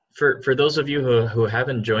For those of you who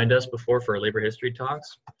haven't joined us before for labor history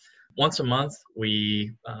talks, once a month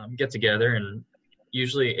we get together, and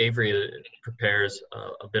usually Avery prepares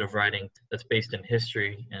a bit of writing that's based in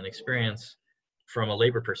history and experience from a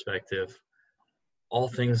labor perspective, all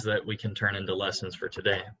things that we can turn into lessons for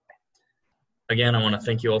today. Again, I want to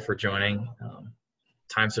thank you all for joining.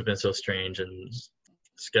 Times have been so strange and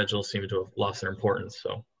schedules seem to have lost their importance.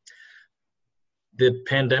 So the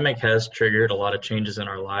pandemic has triggered a lot of changes in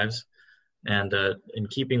our lives. And in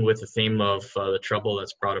keeping with the theme of the trouble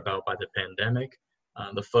that's brought about by the pandemic,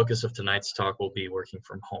 the focus of tonight's talk will be working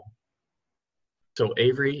from home. So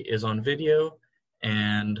Avery is on video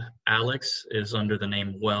and Alex is under the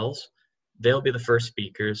name Wells. They'll be the first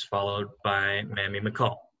speakers, followed by Mamie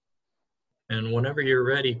McCall. And whenever you're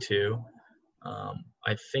ready to,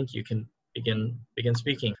 I think you can begin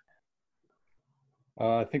speaking.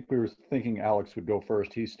 I think we were thinking Alex would go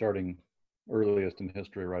first. He's starting earliest in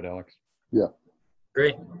history, right, Alex? Yeah.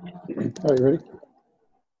 Great. All right, ready?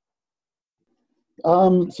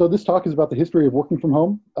 So this talk is about the history of working from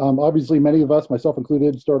home. Obviously, many of us, myself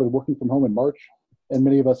included, started working from home in March, and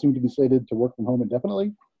many of us seem to be slated to work from home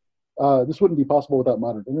indefinitely. This wouldn't be possible without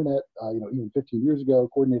modern internet. Even 15 years ago,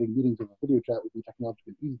 coordinating meetings over video chat would be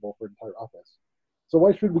technologically feasible for an entire office. So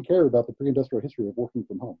why should we care about the pre-industrial history of working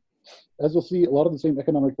from home? As you'll see, a lot of the same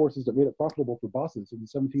economic forces that made it profitable for bosses in the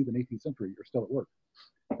 17th and 18th century are still at work.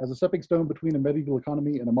 As a stepping stone between a medieval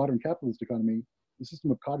economy and a modern capitalist economy, the system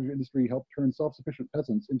of cottage industry helped turn self-sufficient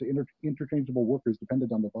peasants into interchangeable workers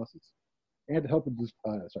dependent on their bosses. And it helped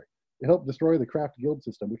destroy the craft guild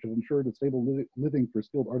system, which had ensured a stable living for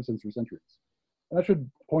skilled artisans for centuries. And I should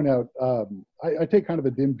point out, I take kind of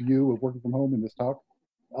a dim view of working from home in this talk.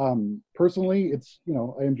 Personally, it's,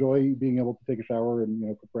 I enjoy being able to take a shower and,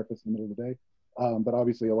 cook breakfast in the middle of the day. But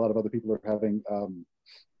obviously a lot of other people are having,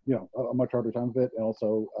 a much harder time of it. And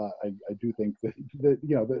also, I do think that,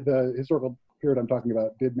 the historical period I'm talking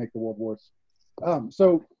about did make the world worse.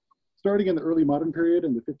 So starting in the early modern period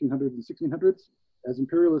in the 1500s and 1600s, as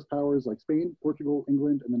imperialist powers like Spain, Portugal,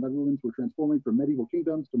 England, and the Netherlands were transforming from medieval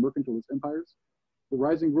kingdoms to mercantilist empires, the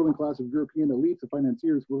rising ruling class of European elites and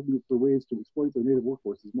financiers were looking for ways to exploit their native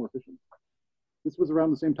workforces more efficiently. This was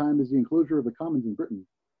around the same time as the enclosure of the commons in Britain,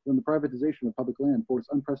 when the privatization of public land forced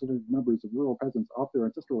unprecedented numbers of rural peasants off their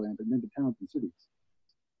ancestral land and into towns and cities.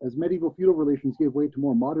 As medieval feudal relations gave way to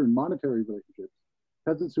more modern monetary relationships,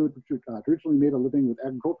 peasants who had traditionally made a living with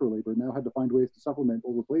agricultural labor now had to find ways to supplement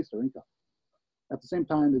or replace their income. At the same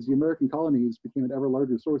time as the American colonies became an ever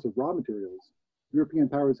larger source of raw materials, European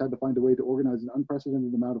powers had to find a way to organize an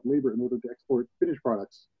unprecedented amount of labor in order to export finished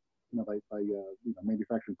products, by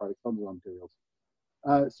manufacturing products from the raw materials.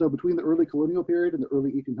 So between the early colonial period and the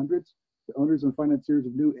early 1800s, the owners and financiers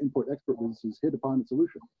of new import-export businesses hit upon a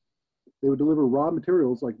solution. They would deliver raw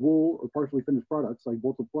materials like wool or partially finished products like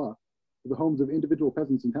bolted cloth to the homes of individual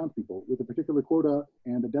peasants and townspeople with a particular quota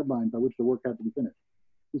and a deadline by which the work had to be finished.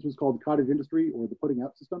 This was called cottage industry, or the putting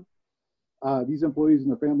out system. These employees and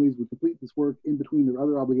their families would complete this work in between their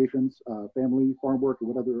other obligations, family, farm work, or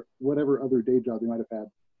whatever other day job they might have had.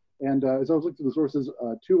 And as I was looking through the sources,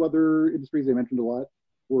 two other industries they mentioned a lot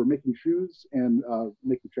were making shoes and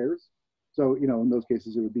making chairs. So, in those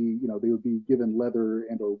cases, it would be, they would be given leather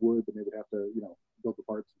and or wood, and they would have to, build the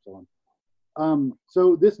parts and so on.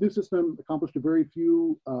 So this new system accomplished a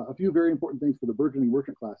few very important things for the burgeoning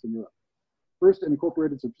merchant class in Europe. First, it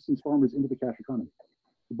incorporated subsistence farmers into the cash economy.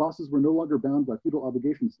 The bosses were no longer bound by feudal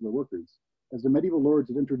obligations to their workers, as the medieval lords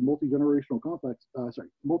had entered multi-generational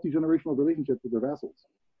relationships with their vassals.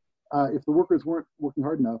 If the workers weren't working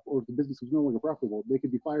hard enough, or if the business was no longer profitable, they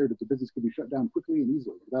could be fired if the business could be shut down quickly and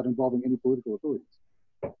easily without involving any political authorities.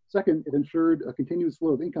 Second, it ensured a continuous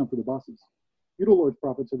flow of income for the bosses. Feudal lords'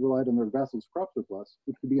 profits had relied on their vassals' crop surplus,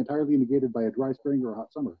 which could be entirely negated by a dry spring or a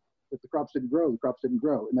hot summer. If the crops didn't grow,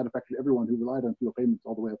 and that affected everyone who relied on feudal payments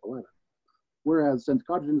all the way up the ladder. Whereas, since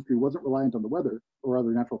cottage industry wasn't reliant on the weather or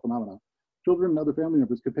other natural phenomena, children and other family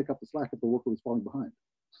members could pick up the slack if the worker was falling behind.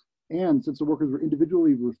 And since the workers were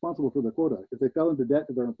individually responsible for their quota, if they fell into debt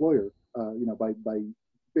to their employer, by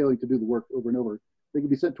failing to do the work over and over, they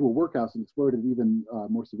could be sent to a workhouse and exploited even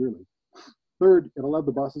more severely. Third, it allowed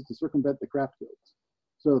the bosses to circumvent the craft guilds.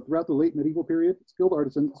 So throughout the late medieval period, skilled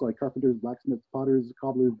artisans like carpenters, blacksmiths, potters,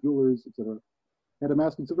 cobblers, jewelers, etc., had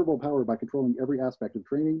amassed considerable power by controlling every aspect of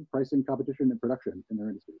training, pricing, competition, and production in their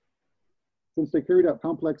industry. Since they carried out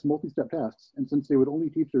complex multi-step tasks, and since they would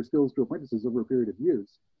only teach their skills to apprentices over a period of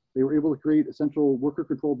years, they were able to create essential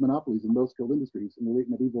worker-controlled monopolies in most skilled industries in the late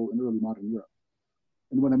medieval and early modern Europe.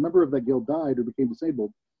 And when a member of that guild died or became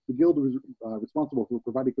disabled, the guild was responsible for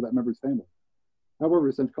providing for that member's family.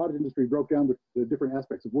 However, since cottage industry broke down the different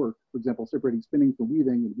aspects of work, for example, separating spinning from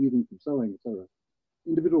weaving and weaving from sewing, etc.,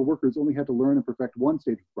 individual workers only had to learn and perfect one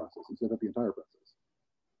stage of the process instead of the entire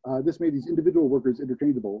process. This made these individual workers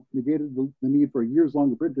interchangeable, negated the need for a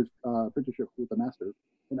years-long apprenticeship with the master,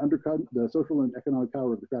 and undercut the social and economic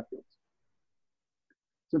power of the craft guilds.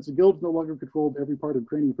 Since the guilds no longer controlled every part of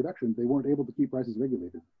training and production, they weren't able to keep prices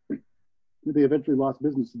regulated. They eventually lost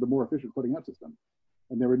business to the more efficient putting out system,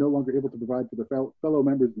 and they were no longer able to provide for their fellow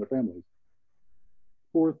members and their families.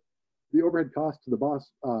 Fourth, the overhead costs to the boss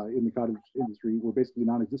in the cottage industry were basically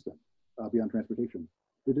non-existent beyond transportation.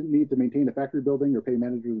 They didn't need to maintain a factory building or pay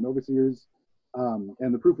managers and overseers,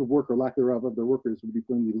 and the proof of work or lack thereof of their workers would be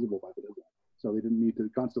plainly visible by the deadline. So they didn't need to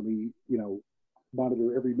constantly,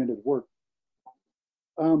 monitor every minute of work.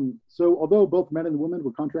 So although both men and women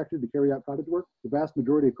were contracted to carry out cottage work, the vast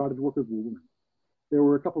majority of cottage workers were women. There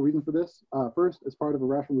were a couple reasons for this. First, as part of a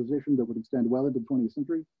rationalization that would extend well into the 20th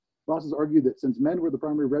century, bosses argued that since men were the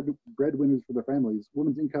primary breadwinners for their families,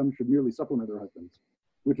 women's income should merely supplement their husbands,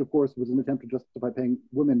 which of course was an attempt to justify paying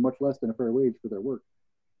women much less than a fair wage for their work.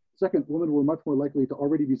 Second, women were much more likely to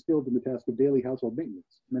already be skilled in the task of daily household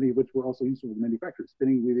maintenance, many of which were also useful in manufacturers,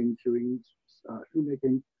 spinning, weaving,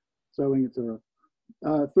 shoemaking, sewing, etc.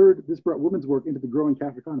 Third, this brought women's work into the growing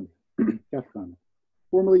cash economy.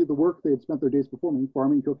 Formerly, the work they had spent their days performing,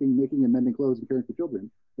 farming, cooking, making, and mending clothes and caring for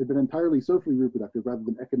children, had been entirely socially reproductive rather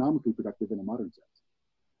than economically productive in a modern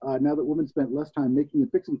sense. Now that women spent less time making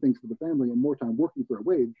and fixing things for the family and more time working for a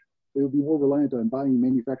wage, they would be more reliant on buying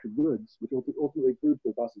manufactured goods, which ultimately accrued to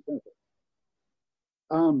their boss's benefit.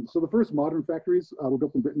 So the first modern factories were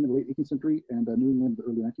built in Britain in the late 18th century and New England in the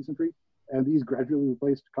early 19th century, and these gradually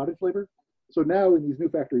replaced cottage labor. So now in these new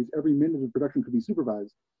factories, every minute of production could be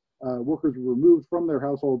supervised. Workers were removed from their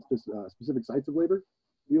households to specific sites of labor.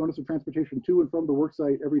 The onus of transportation to and from the work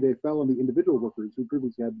site every day fell on the individual workers who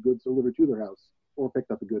previously had goods delivered to their house or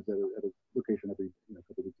picked up the goods at a location every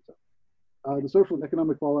couple of weeks or so. The social and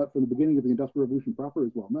economic fallout from the beginning of the Industrial Revolution proper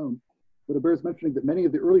is well known, but it bears mentioning that many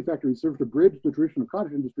of the early factories served to bridge the tradition of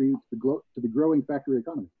cottage industry to the growing factory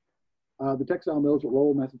economy. The textile mills at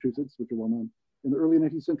Lowell, Massachusetts, which are well known, in the early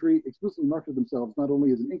 19th century explicitly marketed themselves not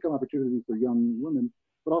only as an income opportunity for young women,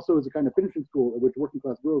 but also as a kind of finishing school at which working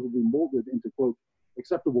class girls would be molded into, quote,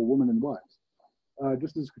 acceptable women and wives.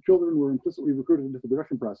 Just as children were implicitly recruited into the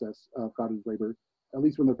production process of cottage labor, at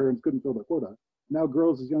least when their parents couldn't fill their quota, now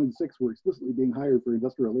girls as young as 6 were explicitly being hired for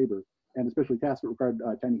industrial labor, and especially tasks that required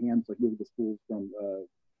tiny hands like moving the spools from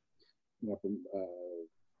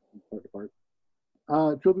part to part.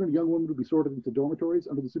 Children and young women would be sorted into dormitories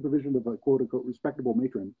under the supervision of a quote-unquote respectable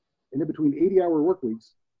matron, and in between 80-hour work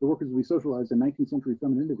weeks, the workers would be socialized in 19th century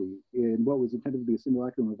femininity in what was intended to be a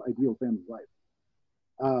simulacrum of ideal family life.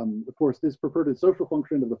 Of course, this purported social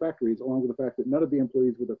function of the factories, along with the fact that none of the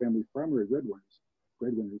employees were their family's primary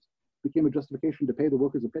breadwinners, became a justification to pay the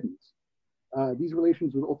workers a pittance. These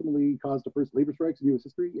relations would ultimately cause the first labor strikes in U.S.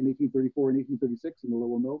 history in 1834 and 1836 in the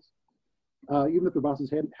Lowell mills. Even if their bosses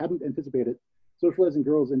hadn't anticipated, socializing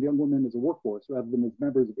girls and young women as a workforce rather than as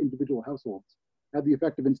members of individual households had the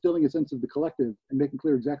effect of instilling a sense of the collective and making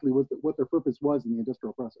clear exactly what their purpose was in the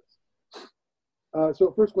industrial process. So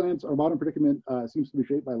at first glance, our modern predicament seems to be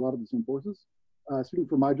shaped by a lot of the same forces. Speaking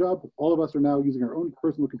for my job, all of us are now using our own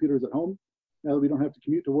personal computers at home. Now that we don't have to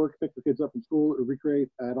commute to work, pick the kids up from school, or recreate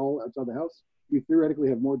at all outside the house, we theoretically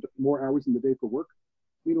have more hours in the day for work.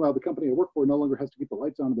 Meanwhile, the company I work for no longer has to keep the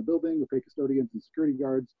lights on in the building, or pay custodians and security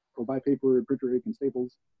guards, or buy paper and printer ink and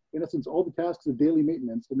staples. In essence, all the tasks of daily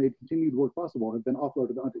maintenance that made continued work possible have been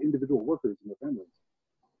offloaded onto individual workers and their families.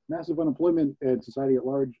 Massive unemployment in society at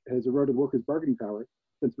large has eroded workers' bargaining power,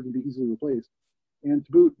 since we can be easily replaced. And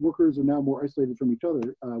to boot, workers are now more isolated from each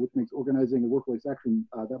other, which makes organizing a workplace action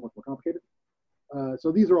that much more complicated.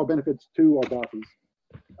 So these are all benefits to our bosses.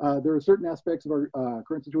 There are certain aspects of our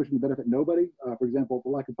current situation that benefit nobody. For example,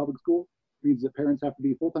 the lack of public school means that parents have to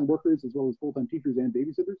be full-time workers as well as full-time teachers and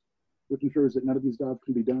babysitters, which ensures that none of these jobs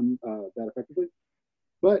can be done that effectively.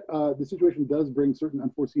 But the situation does bring certain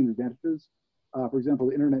unforeseen advantages. For example,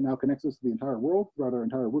 the internet now connects us to the entire world throughout our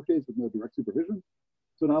entire workdays with no direct supervision.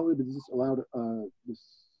 So not only does this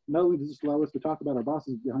allow us to talk about our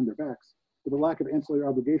bosses behind their backs, but the lack of ancillary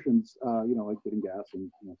obligations, like getting gas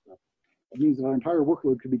and stuff. It means that our entire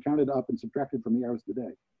workload could be counted up and subtracted from the hours of the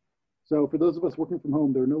day. So for those of us working from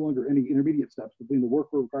home, there are no longer any intermediate steps between the work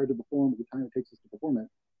we're required to perform and the time it takes us to perform it,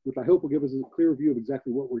 which I hope will give us a clear view of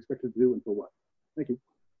exactly what we're expected to do and for what. Thank you.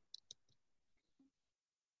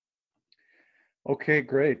 Okay,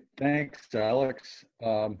 great. Thanks, Alex.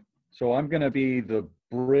 So I'm going to be the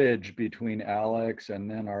bridge between Alex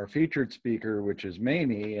and then our featured speaker, which is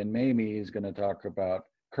Mamie, and Mamie is going to talk about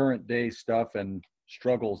current day stuff and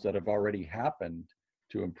struggles that have already happened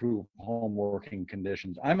to improve home working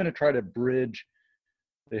conditions. I'm going to try to bridge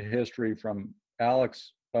the history from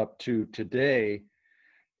Alex up to today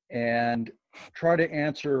and try to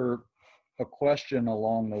answer a question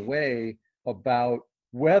along the way about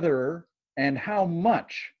whether and how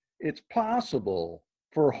much it's possible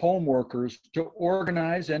for home workers to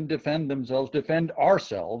organize and defend themselves, defend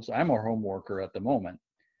ourselves. I'm a home worker at the moment.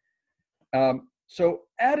 So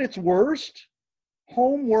at its worst,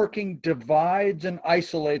 home working divides and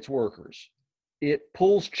isolates workers. It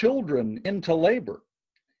pulls children into labor.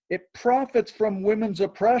 It profits from women's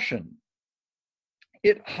oppression.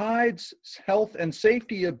 It hides health and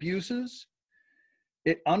safety abuses.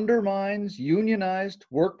 It undermines unionized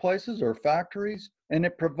workplaces or factories, and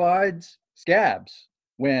it provides scabs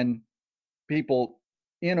when people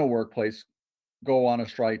in a workplace go on a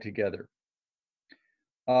strike together.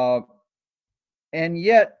 And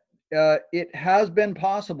yet, it has been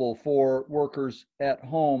possible for workers at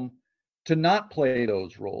home to not play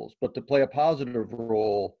those roles, but to play a positive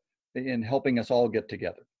role in helping us all get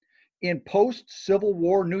together. In post-Civil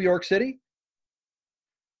War New York City,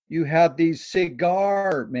 you have these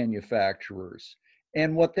cigar manufacturers.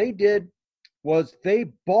 And what they did was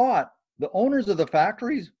the owners of the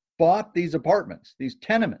factories bought these apartments, these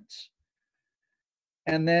tenements.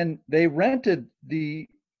 And then they rented the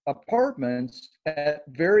apartments at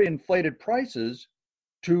very inflated prices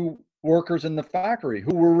to workers in the factory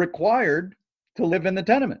who were required to live in the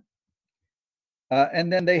tenement.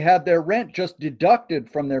 And then they had their rent just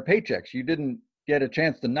deducted from their paychecks. You didn't get a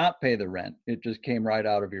chance to not pay the rent. It just came right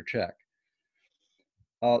out of your check.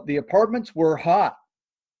 The apartments were hot.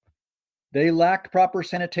 They lacked proper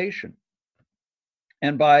sanitation.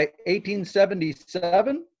 And by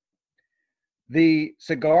 1877, the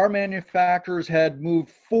cigar manufacturers had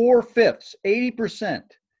moved 4/5, 80%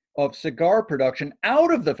 of cigar production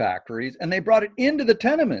out of the factories, and they brought it into the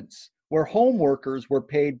tenements where home workers were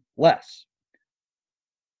paid less.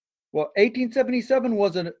 Well, 1877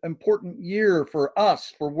 was an important year for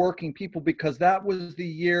us, for working people, because that was the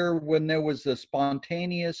year when there was a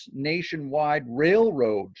spontaneous nationwide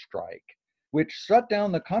railroad strike, which shut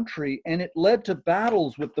down the country, and it led to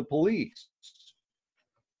battles with the police.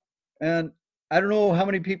 And I don't know how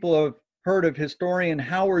many people have heard of historian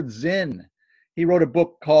Howard Zinn. He wrote a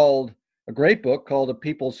great book called A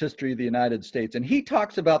People's History of the United States. And he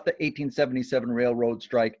talks about the 1877 railroad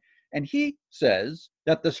strike. And he says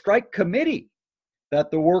that the strike committee that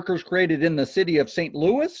the workers created in the city of St.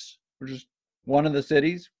 Louis, which is one of the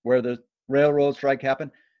cities where the railroad strike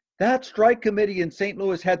happened, that strike committee in St.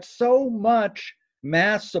 Louis had so much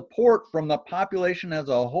mass support from the population as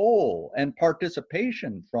a whole and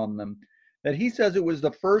participation from them that he says it was the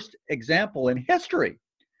first example in history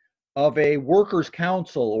of a workers'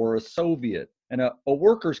 council or a Soviet. And a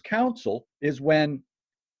workers' council is when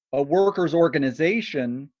a workers'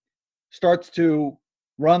 organization starts to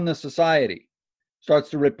run the society, starts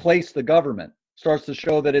to replace the government, starts to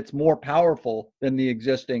show that it's more powerful than the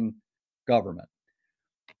existing government.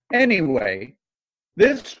 Anyway,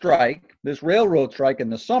 this railroad strike in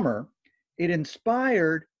the summer, it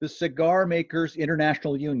inspired the Cigar Makers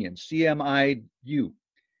International Union, CMIU,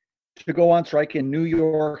 to go on strike in New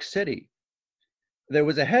York City. There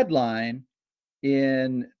was a headline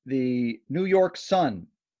in the New York Sun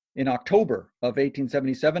in October of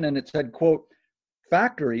 1877, and it said, quote,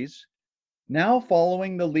 "Factories now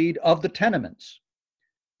following the lead of the tenements,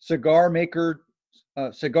 cigar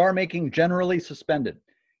making generally suspended."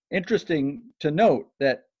 Interesting to note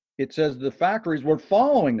that it says the factories were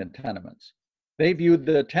following the tenements. They viewed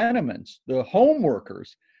the tenements, the home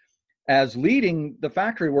workers, as leading the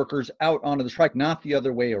factory workers out onto the strike, not the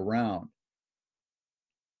other way around.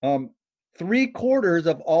 3/4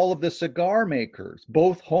 of all of the cigar makers,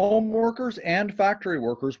 both home workers and factory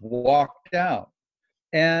workers, walked out.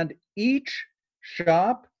 And each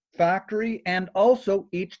shop, factory, and also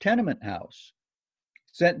each tenement house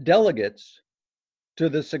sent delegates to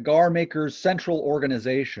the Cigar Makers Central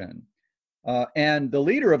Organization. And the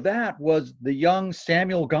leader of that was the young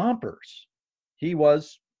Samuel Gompers. He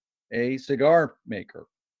was a cigar maker.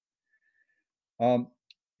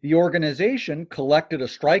 The organization collected a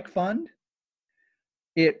strike fund.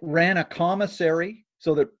 It ran a commissary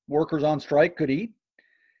so that workers on strike could eat.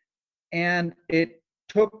 And it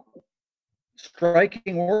took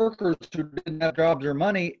striking workers who didn't have jobs or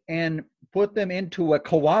money and put them into a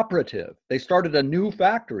cooperative. They started a new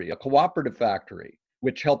factory, a cooperative factory,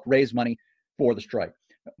 which helped raise money for the strike.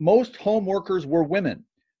 Most home workers were women.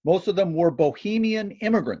 Most of them were Bohemian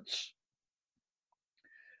immigrants.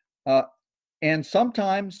 And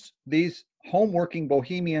sometimes these home-working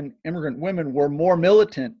Bohemian immigrant women were more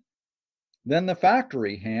militant than the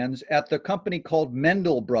factory hands at the company called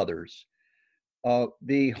Mendel Brothers.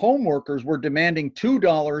 The home workers were demanding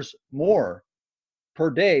 $2 more per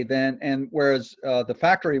day whereas the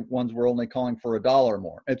factory ones were only calling for $1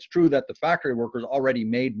 more. It's true that the factory workers already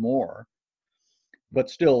made more, but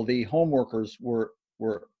still the home workers were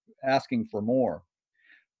asking for more.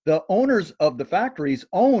 The owners of the factories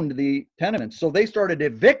owned the tenements, so they started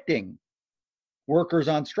evicting workers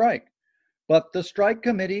on strike. But the strike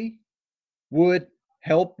committee would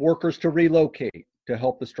help workers to relocate to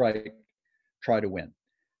help the strike try to win.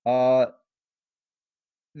 A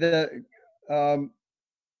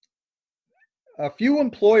few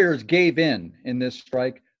employers gave in this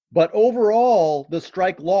strike, but overall the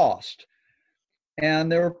strike lost.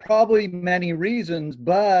 And there were probably many reasons,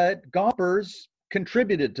 but Gompers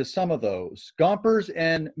contributed to some of those. Gompers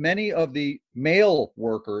and many of the male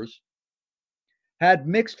workers had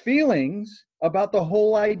mixed feelings about the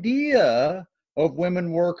whole idea of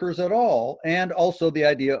women workers at all, and also the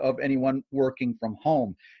idea of anyone working from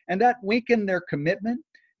home. And that weakened their commitment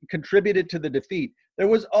and contributed to the defeat. There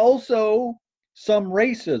was also some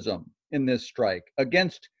racism in this strike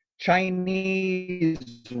against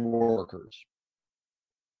Chinese workers.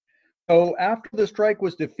 So after the strike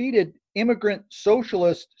was defeated, immigrant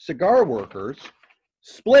socialist cigar workers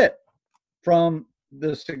split from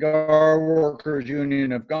the Cigar Workers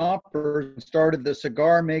Union of Gompers and started the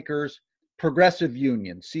Cigar Makers Progressive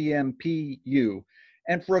Union, CMPU.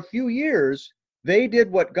 And for a few years, they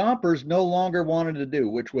did what Gompers no longer wanted to do,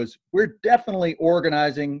 which was, we're definitely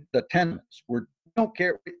organizing the tenements. We don't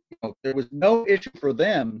care. There was no issue for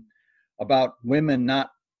them about women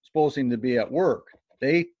not supposed to be at work.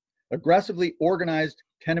 They aggressively organized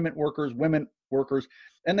tenement workers, women workers,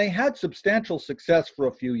 and they had substantial success for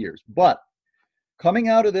a few years. But coming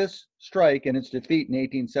out of this strike and its defeat in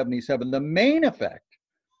 1877, the main effect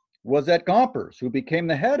was that Gompers, who became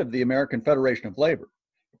the head of the American Federation of Labor,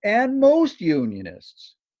 and most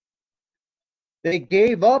unionists, they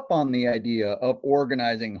gave up on the idea of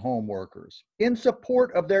organizing home workers in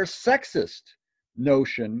support of their sexist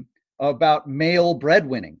notion about male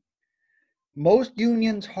breadwinning. Most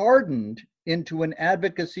unions hardened into an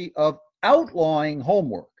advocacy of outlawing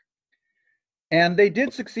homework. And they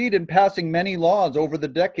did succeed in passing many laws over the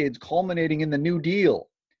decades, culminating in the New Deal.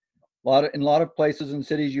 In a lot of places and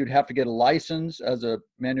cities, you'd have to get a license as a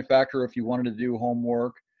manufacturer if you wanted to do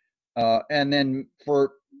homework. And then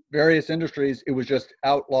for various industries, it was just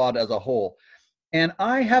outlawed as a whole. And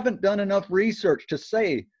I haven't done enough research to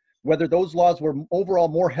say whether those laws were overall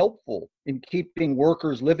more helpful in keeping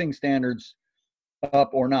workers' living standards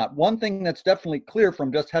up or not. One thing that's definitely clear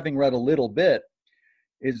from just having read a little bit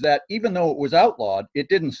is that even though it was outlawed, it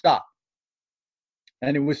didn't stop.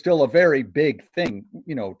 And it was still a very big thing.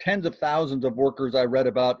 Tens of thousands of workers I read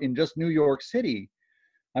about in just New York City,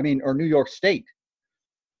 or New York State,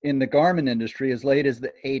 in the garment industry as late as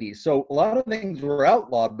the 80s. So a lot of things were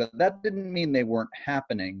outlawed, but that didn't mean they weren't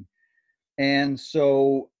happening. And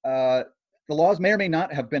so the laws may or may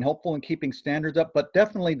not have been helpful in keeping standards up, but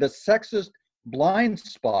definitely the sexist blind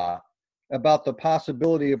spot about the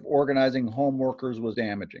possibility of organizing home workers was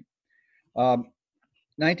damaging.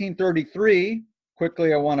 1933,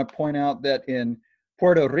 quickly I want to point out that in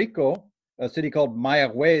Puerto Rico, a city called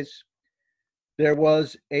Mayagüez, there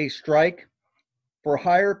was a strike for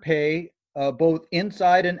higher pay, both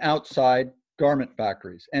inside and outside garment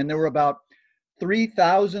factories. And there were about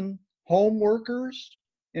 3,000 home workers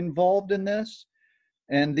involved in this.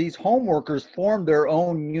 And these home workers formed their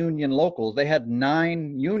own union locals. They had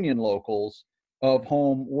 9 union locals of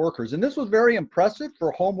home workers. And this was very impressive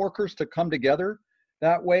for home workers to come together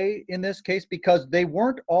that way in this case, because they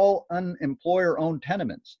weren't all employer-owned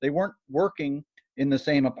tenements. They weren't working in the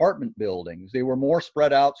same apartment buildings. They were more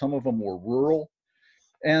spread out. Some of them were rural.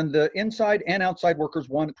 And the inside and outside workers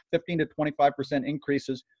won 15 to 25%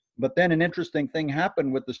 increases. But then an interesting thing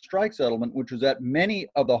happened with the strike settlement, which was that many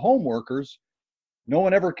of the home workers, no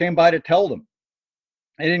one ever came by to tell them.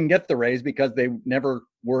 They didn't get the raise because they never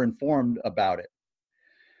were informed about it.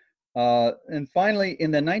 And finally,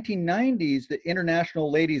 in the 1990s, the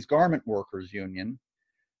International Ladies Garment Workers Union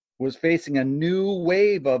was facing a new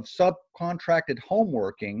wave of subcontracted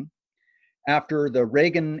homeworking after the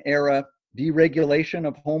Reagan-era deregulation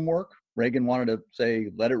of homework. Reagan wanted to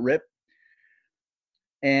say, let it rip.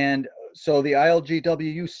 And so the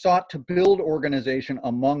ILGWU sought to build organization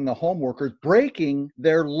among the home workers, breaking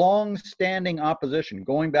their long-standing opposition,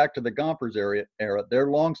 going back to the Gompers era, their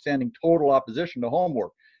long-standing total opposition to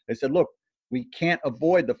homework. They said, look, we can't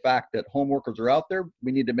avoid the fact that home workers are out there.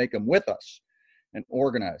 We need to make them with us and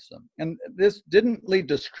organize them. And this didn't lead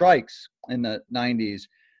to strikes in the 90s,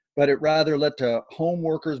 but it rather led to home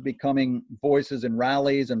workers becoming voices in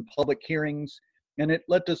rallies and public hearings, and it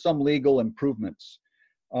led to some legal improvements.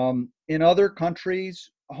 In other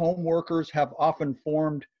countries, home workers have often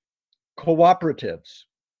formed cooperatives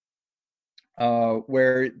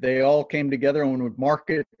where they all came together and would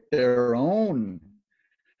market their own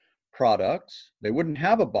products. They wouldn't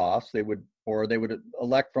have a boss, they would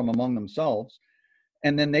elect from among themselves,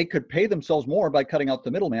 and then they could pay themselves more by cutting out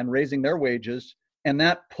the middleman, raising their wages, and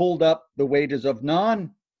that pulled up the wages of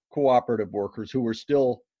non-cooperative workers who were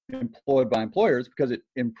still employed by employers because it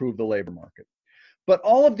improved the labor market. But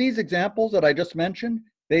all of these examples that I just mentioned,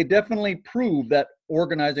 they definitely prove that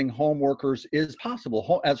organizing home workers is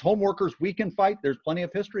possible. As home workers, we can fight. There's plenty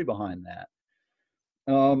of history behind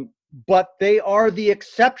that. But they are the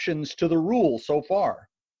exceptions to the rule so far.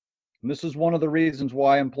 And this is one of the reasons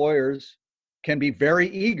why employers can be very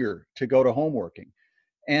eager to go to home working.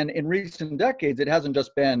 And in recent decades, it hasn't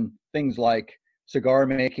just been things like cigar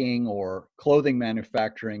making or clothing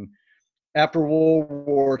manufacturing. After World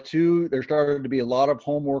War II, there started to be a lot of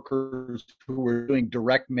home workers who were doing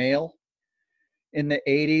direct mail. In the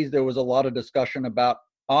 80s, there was a lot of discussion about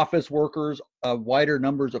office workers, wider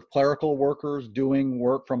numbers of clerical workers doing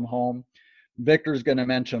work from home. Victor's going to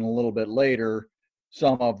mention a little bit later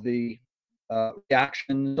some of the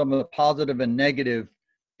reactions, some of the positive and negative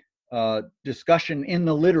discussion in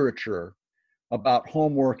the literature about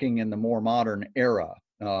home working in the more modern era.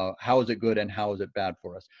 How is it good and how is it bad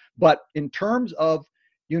for us? But in terms of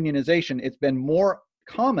unionization, it's been more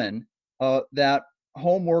common that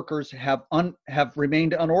home workers have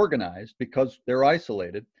remained unorganized because they're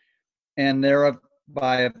isolated, and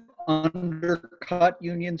thereby undercut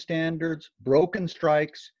union standards, broken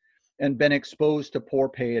strikes, and been exposed to poor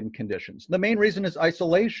pay and conditions. The main reason is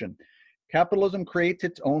isolation. Capitalism creates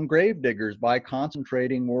its own gravediggers by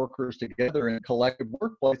concentrating workers together in collective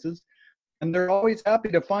workplaces, and they're always happy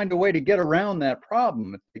to find a way to get around that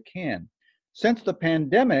problem if they can. Since the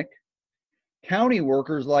pandemic, county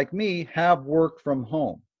workers like me have worked from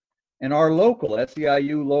home. And our local,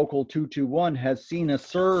 SEIU Local 221, has seen a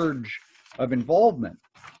surge of involvement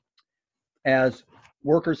as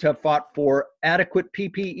workers have fought for adequate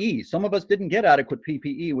PPE. Some of us didn't get adequate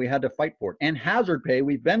PPE. We had to fight for it. And hazard pay,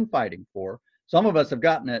 we've been fighting for. Some of us have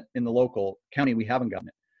gotten it in the local county. We haven't gotten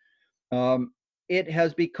it. It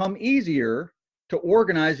has become easier to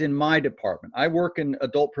organize in my department. I work in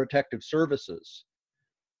adult protective services,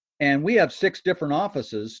 and we have 6 different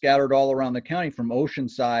offices scattered all around the county from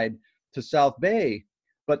Oceanside to South Bay.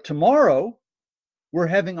 But tomorrow, we're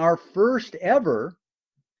having our first ever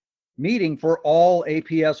meeting for all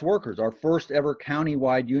APS workers, our first ever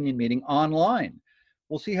countywide union meeting online.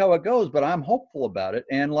 We'll see how it goes, but I'm hopeful about it.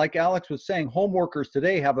 And like Alex was saying, home workers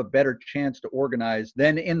today have a better chance to organize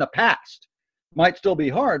than in the past. Might still be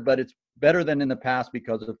hard, but it's better than in the past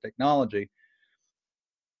because of technology.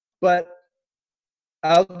 But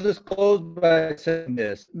I'll just close by saying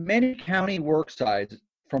this. Many county work sites,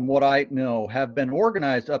 from what I know, have been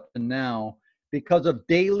organized up to now because of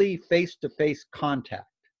daily face-to-face contact.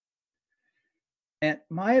 And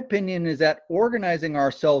my opinion is that organizing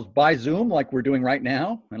ourselves by Zoom, like we're doing right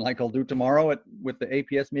now, and like I'll do tomorrow with the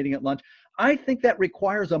APS meeting at lunch, I think that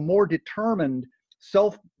requires a more determined,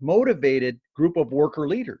 self-motivated group of worker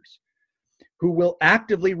leaders who will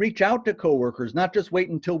actively reach out to coworkers, not just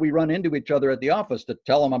wait until we run into each other at the office to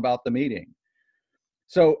tell them about the meeting.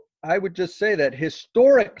 So I would just say that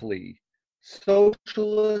historically,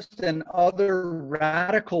 socialists and other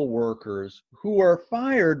radical workers who are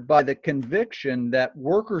fired by the conviction that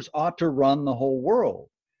workers ought to run the whole world,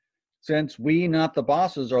 since we, not the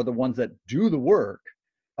bosses, are the ones that do the work,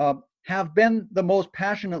 have been the most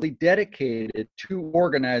passionately dedicated to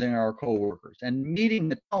organizing our coworkers and meeting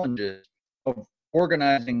the challenges of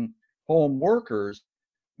organizing home workers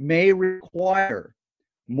may require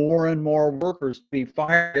more and more workers to be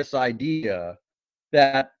fired this idea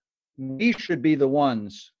that we should be the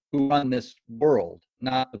ones who run this world,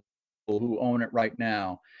 not the people who own it right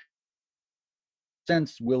now.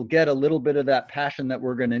 Since we'll get a little bit of that passion that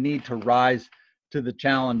we're going to need to rise to the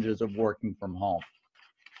challenges of working from home.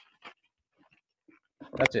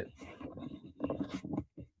 That's it.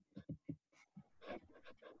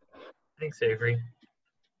 Thanks, Avery.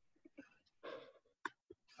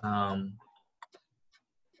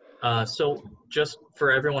 So just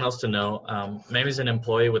for everyone else to know, Mamie's an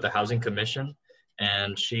employee with the Housing Commission,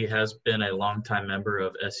 and she has been a longtime member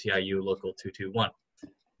of SEIU Local 221.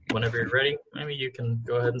 Whenever you're ready, Mamie, you can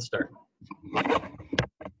go ahead and start.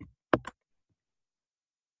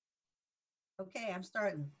 Okay, I'm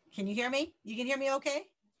starting. Can you hear me? You can hear me okay?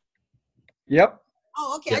 Yep.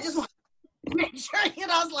 Oh, okay. Yes. I just want to make sure,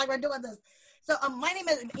 I was like, we're doing this. So my name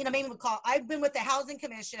is, Mamie McCall. I've been with the Housing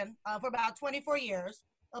Commission for about 24 years.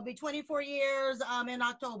 It'll be 24 years in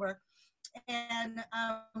October. And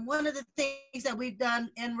one of the things that we've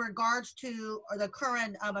done in regards to the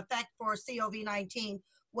current effect for COVID-19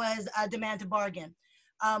 was demand to bargain.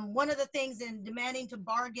 One of the things in demanding to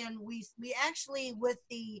bargain, we actually, with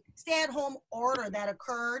the stay-at-home order that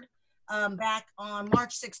occurred back on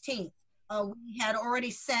March 16th, we had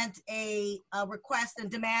already sent a request and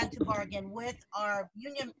demand to bargain with our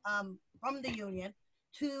union, from the union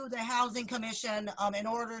to the Housing Commission in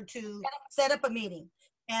order to set up a meeting.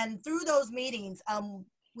 And through those meetings,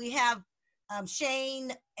 we have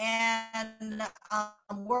Shane and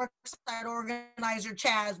worksite organizer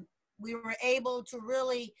Chaz. We were able to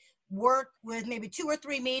really work with maybe 2 or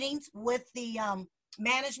 3 meetings with the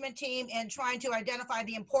management team and trying to identify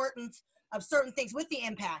the importance of certain things with the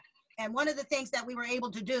impact. And one of the things that we were able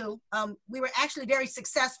to do, we were actually very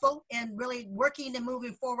successful in really working and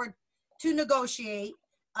moving forward to negotiate.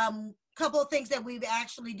 Couple of things that we've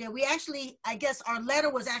actually did. We actually, I guess our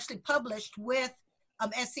letter was actually published with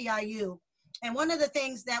SEIU. And one of the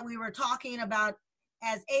things that we were talking about,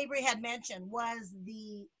 as Avery had mentioned, was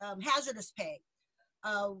the hazardous pay.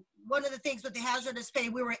 One of the things with the hazardous pay,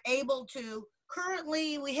 we were able to,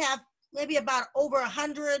 currently we have maybe about over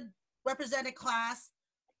 100 represented class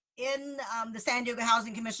in the San Diego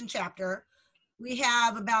Housing Commission chapter. We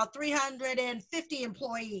have about 350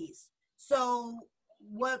 employees. So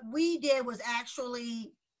what we did was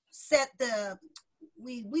actually set the,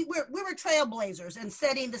 we were trailblazers in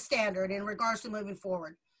setting the standard in regards to moving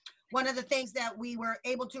forward. One of the things that we were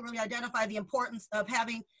able to really identify the importance of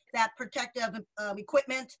having that protective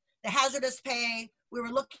equipment, the hazardous pay. We were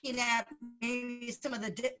looking at maybe some of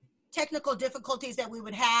the technical difficulties that we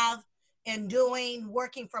would have in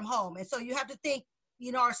working from home. And so you have to think,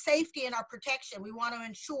 our safety and our protection. We want to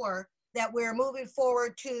ensure that we're moving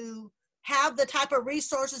forward to have the type of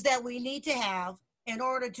resources that we need to have in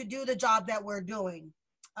order to do the job that we're doing.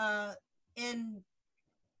 In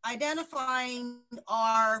identifying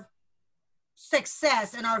our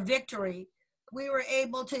success and our victory, we were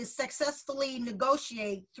able to successfully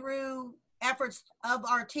negotiate through efforts of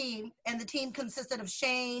our team, and the team consisted of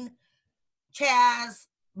Shane, Chaz,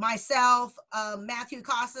 myself, Matthew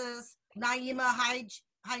Casas, Naima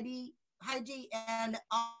Heidi, and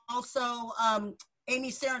also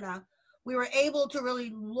Amy Serna. We were able to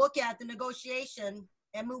really look at the negotiation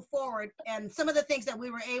and move forward. And some of the things that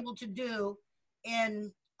we were able to do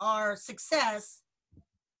in our success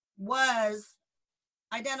was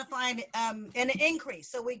identifying an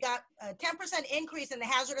increase. So we got a 10% increase in the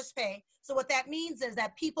hazardous pay. So what that means is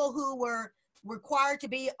that people who were required to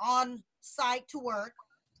be on site to work,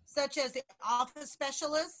 such as the office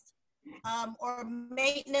specialist or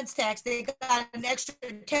maintenance techs, they got an extra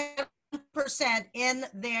 10% in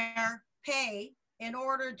their pay in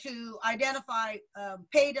order to identify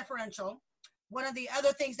pay differential. One of the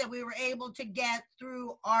other things that we were able to get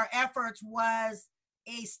through our efforts was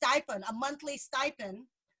a stipend, a monthly stipend,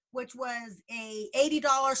 which was a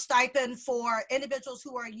 $80 stipend for individuals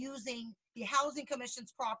who are using the Housing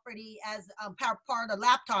Commission's property as part of the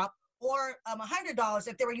laptop, or $100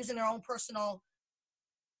 if they were using their own personal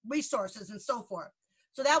resources and so forth.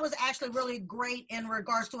 So that was actually really great in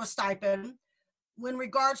regards to a stipend. When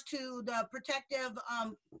regards to the protective,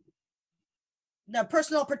 the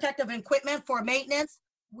personal protective equipment for maintenance,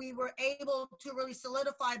 we were able to really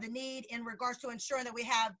solidify the need in regards to ensuring that we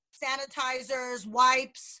have sanitizers,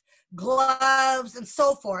 wipes, gloves, and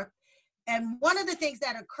so forth. And one of the things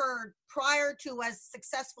that occurred prior to us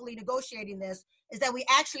successfully negotiating this is that we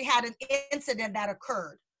actually had an incident that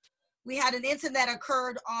occurred. We had an incident that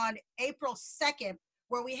occurred on April 2nd,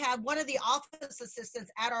 where we had one of the office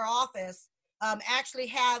assistants at our office actually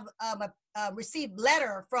have a received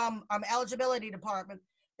letter from eligibility department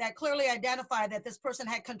that clearly identified that this person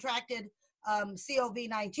had contracted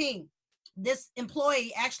COVID-19. This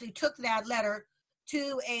employee actually took that letter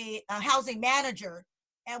to a housing manager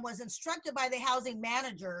and was instructed by the housing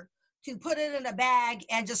manager to put it in a bag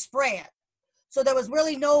and just spray it. So there was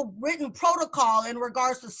really no written protocol in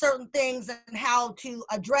regards to certain things and how to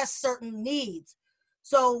address certain needs.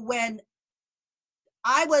 So when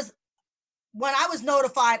I was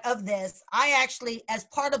notified of this, I actually, as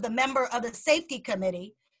part of the member of the safety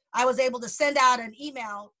committee, I was able to send out an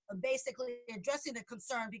email basically addressing the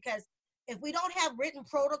concern, because if we don't have written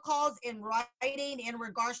protocols in writing in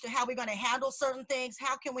regards to how we're going to handle certain things,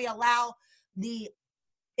 how can we allow the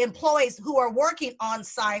employees who are working on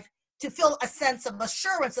site to feel a sense of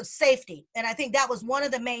assurance of safety. And I think that was one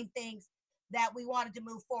of the main things that we wanted to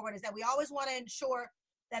move forward, is that we always want to ensure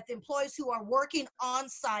that the employees who are working on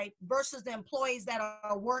site versus the employees that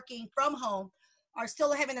are working from home are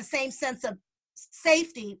still having the same sense of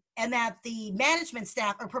safety, and that the management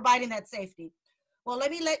staff are providing that safety. Well,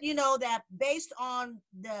 let me let you know that based on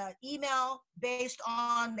the email, based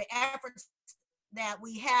on the efforts that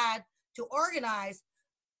we had to organize,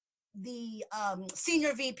 the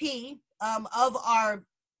senior VP of our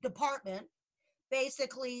department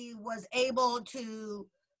basically was able to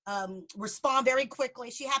respond very quickly.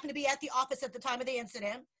 She happened to be at the office at the time of the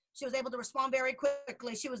incident. She was able to respond very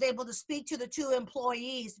quickly. She was able to speak to the two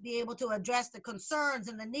employees to be able to address the concerns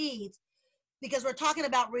and the needs, because we're talking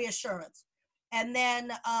about reassurance. And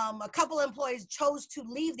then a couple of employees chose to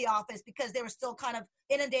leave the office because they were still kind of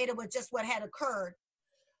inundated with just what had occurred.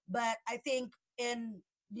 But I think in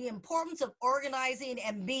the importance of organizing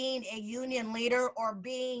and being a union leader, or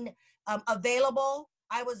being available,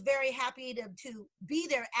 I was very happy to be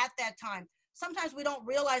there at that time. Sometimes we don't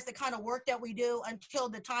realize the kind of work that we do until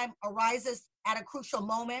the time arises at a crucial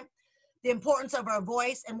moment. The importance of our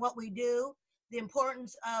voice and what we do, the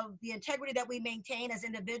importance of the integrity that we maintain as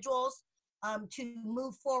individuals, to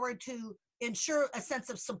move forward to ensure a sense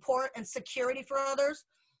of support and security for others.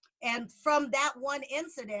 And from that one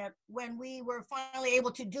incident, when we were finally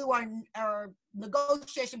able to do our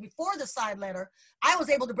negotiation before the side letter, I was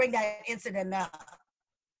able to bring that incident up.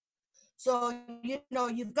 So,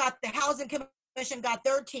 you've got the Housing Commission got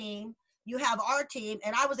their team, you have our team,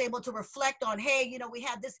 and I was able to reflect on, hey, we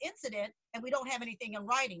had this incident and we don't have anything in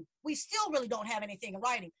writing. We still really don't have anything in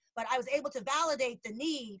writing, but I was able to validate the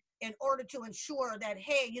need in order to ensure that,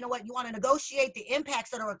 hey, you want to negotiate the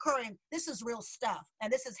impacts that are occurring. This is real stuff.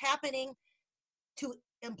 And this is happening to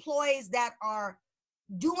employees that are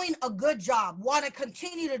doing a good job, want to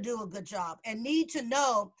continue to do a good job, and need to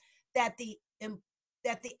know that the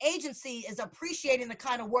agency is appreciating the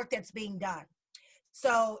kind of work that's being done.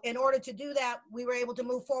 So in order to do that, we were able to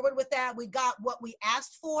move forward with that. We got what we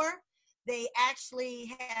asked for. They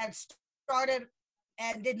actually had started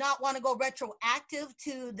and did not want to go retroactive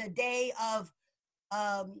to the day of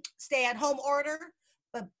stay-at-home order.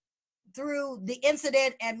 But through the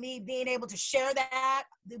incident and me being able to share that,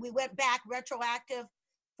 we went back retroactive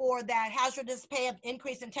for that hazardous pay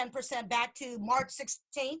increase in 10% back to March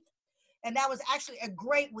 16th. And that was actually a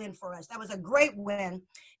great win for us. That was a great win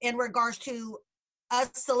in regards to us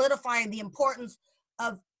solidifying the importance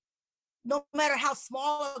of, no matter how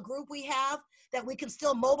small a group we have, that we can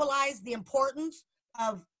still mobilize the importance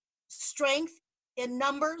of strength in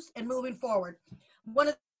numbers and moving forward. One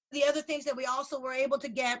of the other things that we also were able to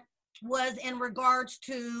get was in regards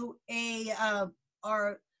to the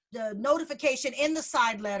notification in the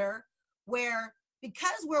side letter, where,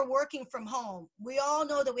 because we're working from home, we all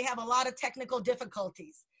know that we have a lot of technical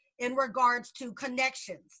difficulties in regards to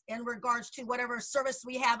connections, in regards to whatever service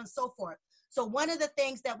we have and so forth. So one of the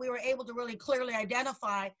things that we were able to really clearly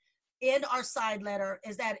identify in our side letter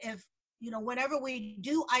is that if, whenever we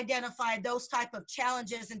do identify those type of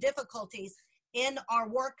challenges and difficulties in our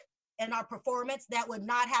work and our performance, that would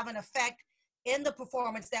not have an effect in the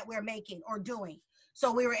performance that we're making or doing.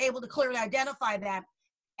 So we were able to clearly identify that.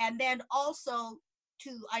 And then also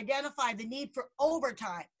to identify the need for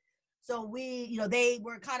overtime. So they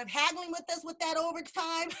were kind of haggling with us with that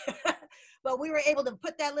overtime, but we were able to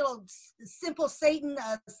put that little simple sentence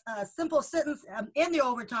in the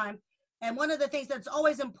overtime. And one of the things that's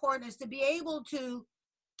always important is to be able to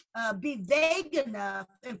be vague enough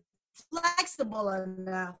and flexible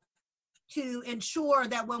enough to ensure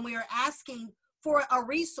that when we are asking for a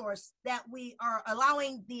resource, that we are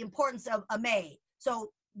allowing the importance of a may. So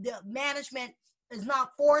the management is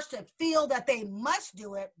not forced to feel that they must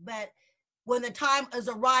do it, but when the time is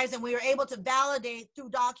arrives and we are able to validate through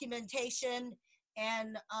documentation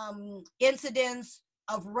and incidents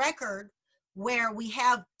of record, where we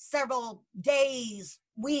have several days,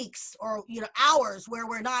 weeks, or hours where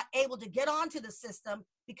we're not able to get onto the system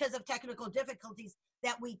because of technical difficulties,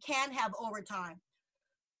 that we can have overtime.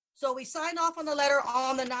 So we signed off on the letter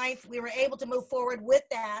on the 9th. We were able to move forward with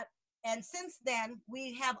that. And since then,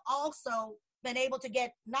 we have also been able to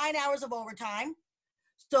get 9 hours of overtime.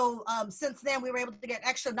 So since then, we were able to get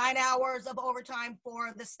extra 9 hours of overtime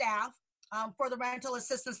for the staff, for the rental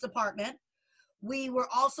assistance department. We were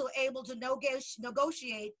also able to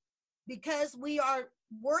negotiate, because we are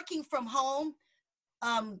working from home,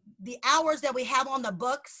 the hours that we have on the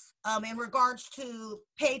books in regards to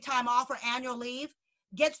paid time off or annual leave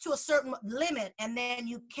gets to a certain limit, and then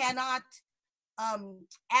you cannot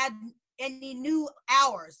add any new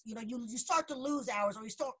hours. You know, you start to lose hours, or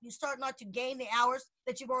you start not to gain the hours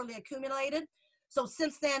that you've already accumulated. So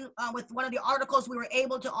since then, with one of the articles, we were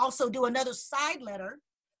able to also do another side letter,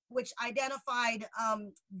 which identified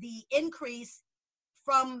the increase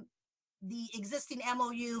from the existing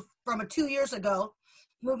MOU from 2 years ago,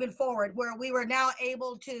 moving forward, where we were now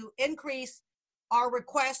able to increase our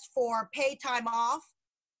request for pay time off,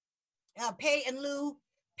 pay in lieu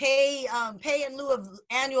of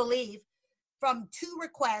annual leave, from 2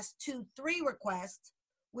 requests to 3 requests.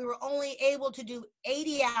 We were only able to do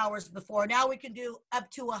 80 hours before. Now we can do up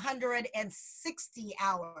to 160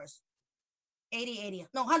 hours.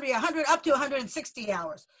 100, up to 160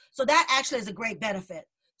 hours. So that actually is a great benefit.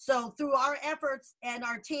 So through our efforts and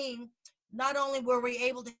our team, not only were we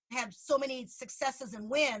able to have so many successes and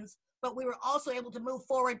wins, but we were also able to move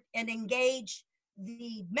forward and engage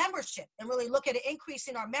the membership and really look at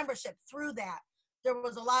increasing our membership through that. There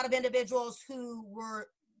was a lot of individuals who were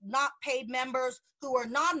not paid members, who were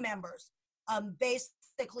non-members,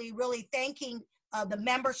 basically really thanking the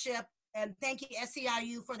membership and thanking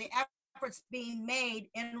SEIU for the efforts being made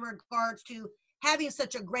in regards to having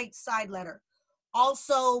such a great side letter.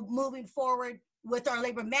 Also moving forward with our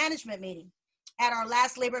labor management meeting. At our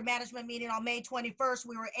last labor management meeting on May 21st,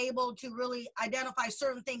 we were able to really identify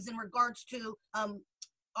certain things in regards to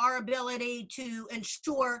our ability to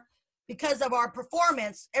ensure, because of our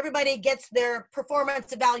performance, everybody gets their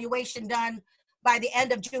performance evaluation done by the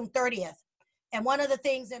end of June 30th. And one of the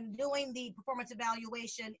things in doing the performance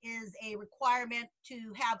evaluation is a requirement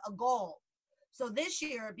to have a goal. So this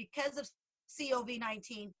year, because of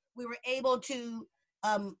COVID-19, we were able to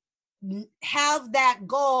have that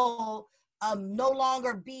goal no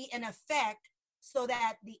longer be in effect, so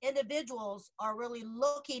that the individuals are really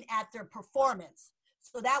looking at their performance.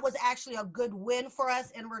 So that was actually a good win for us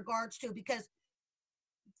in regards to, because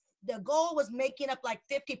the goal was making up like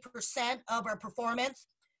 50% of our performance.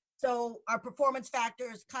 So our performance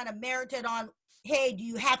factors kind of merited on, hey, do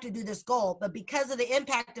you have to do this goal? But because of the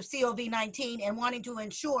impact of COVID-19 and wanting to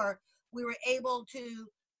ensure, we were able to,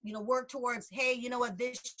 work towards, hey, you know what,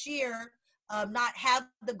 this year, not have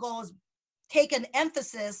the goals take an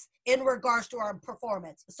emphasis in regards to our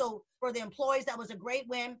performance. So for the employees, that was a great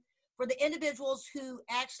win. For the individuals who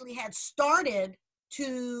actually had started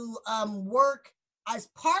to work as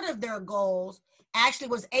part of their goals, actually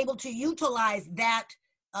was able to utilize that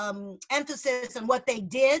emphasis and what they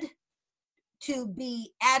did to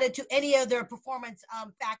be added to any of their performance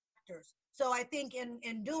factors. So I think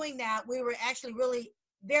in doing that, we were actually really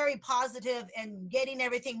very positive and getting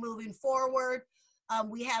everything moving forward.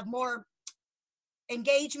 We have more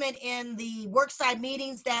engagement in the worksite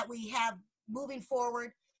meetings that we have moving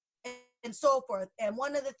forward, and so forth. And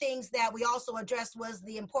one of the things that we also addressed was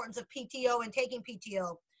the importance of PTO and taking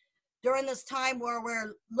PTO. During this time where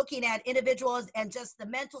we're looking at individuals and just the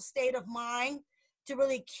mental state of mind to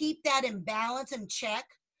really keep that in balance and check.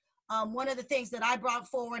 One of the things that I brought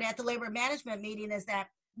forward at the labor management meeting is that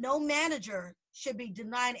no manager should be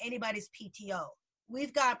denying anybody's PTO.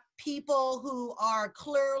 We've got people who are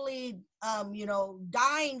clearly,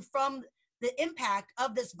 dying from the impact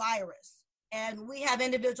of this virus. And we have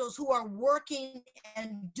individuals who are working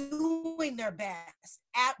and doing their best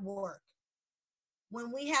at work.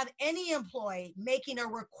 When we have any employee making a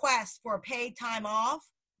request for paid time off,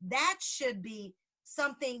 that should be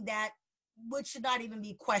something that should not even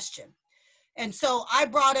be questioned. And so I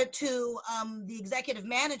brought it to the executive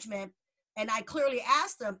management, and I clearly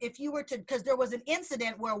asked them if you were to, because there was an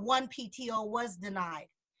incident where one PTO was denied.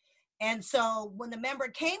 And so when the member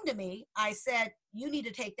came to me, I said, you need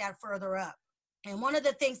to take that further up. And one of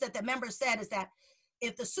the things that the member said is that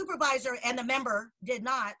if the supervisor and the member did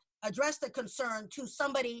not address the concern to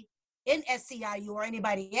somebody in SEIU or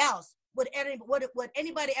anybody else, would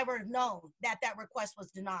anybody ever have known that that request was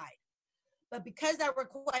denied? But because that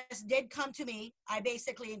request did come to me, I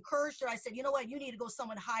basically encouraged her. I said, you know what, you need to go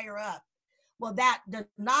someone higher up. Well, that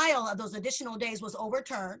denial of those additional days was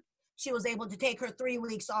overturned. She was able to take her 3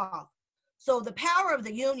 weeks off. So the power of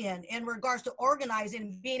the union in regards to organizing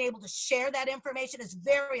and being able to share that information is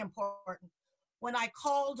very important. When I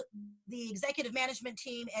called the executive management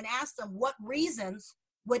team and asked them what reasons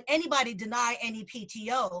would anybody deny any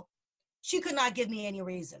PTO, she could not give me any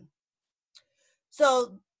reason.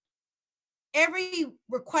 So every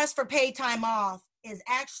request for paid time off is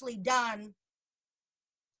actually done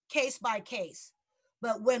case by case.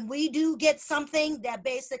 But when we do get something that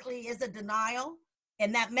basically is a denial,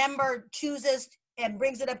 and that member chooses and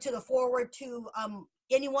brings it up to the forward to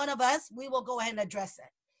any one of us, we will go ahead and address it.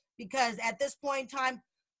 Because at this point in time,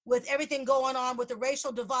 with everything going on with the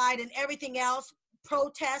racial divide and everything else,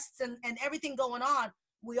 protests and everything going on,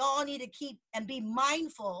 we all need to keep and be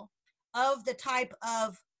mindful of the type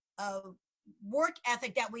of work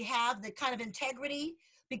ethic that we have, the kind of integrity,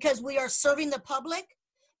 because we are serving the public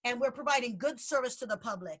and we're providing good service to the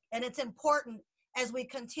public. And it's important as we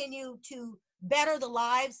continue to better the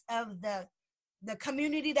lives of the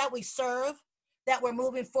community that we serve, that we're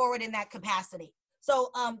moving forward in that capacity.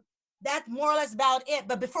 So that's more or less about it.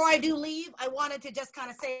 But before I do leave, I wanted to just kind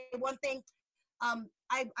of say one thing.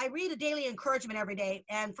 I read a daily encouragement every day.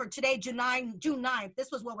 And for today, June 9th,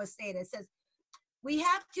 this was what was stated. It says, we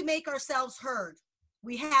have to make ourselves heard.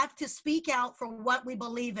 We have to speak out for what we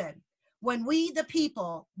believe in. When we, the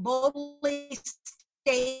people, boldly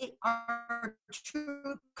state our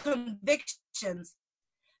true convictions,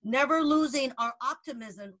 never losing our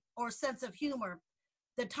optimism or sense of humor,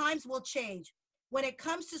 the times will change. When it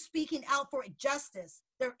comes to speaking out for justice,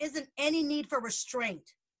 there isn't any need for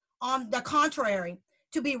restraint. On the contrary,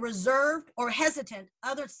 to be reserved or hesitant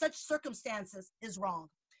under such circumstances is wrong.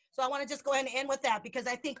 So I want to just go ahead and end with that, because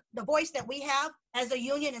I think the voice that we have as a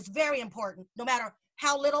union is very important. No matter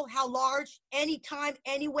how little, how large, anytime,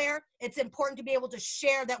 anywhere, it's important to be able to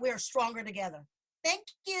share that we are stronger together. Thank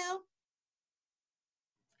you.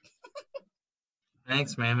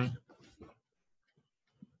 Thanks, Mamie.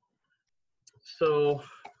 So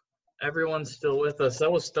everyone's still with us.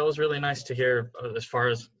 That was really nice to hear as far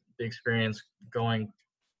as the experience going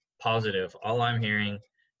positive. All I'm hearing,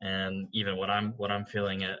 and even what I'm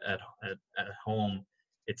feeling at home,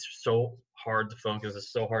 it's so hard to focus.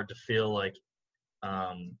 It's so hard to feel like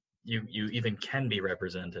you even can be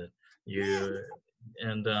represented.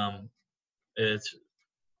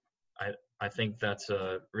 I think that's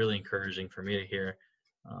really encouraging for me to hear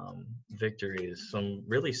victories, some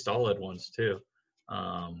really solid ones too,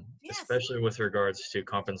 especially with regards to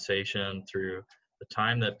compensation through the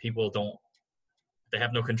time that people they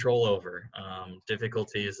have no control over,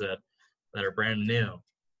 difficulties that are brand new.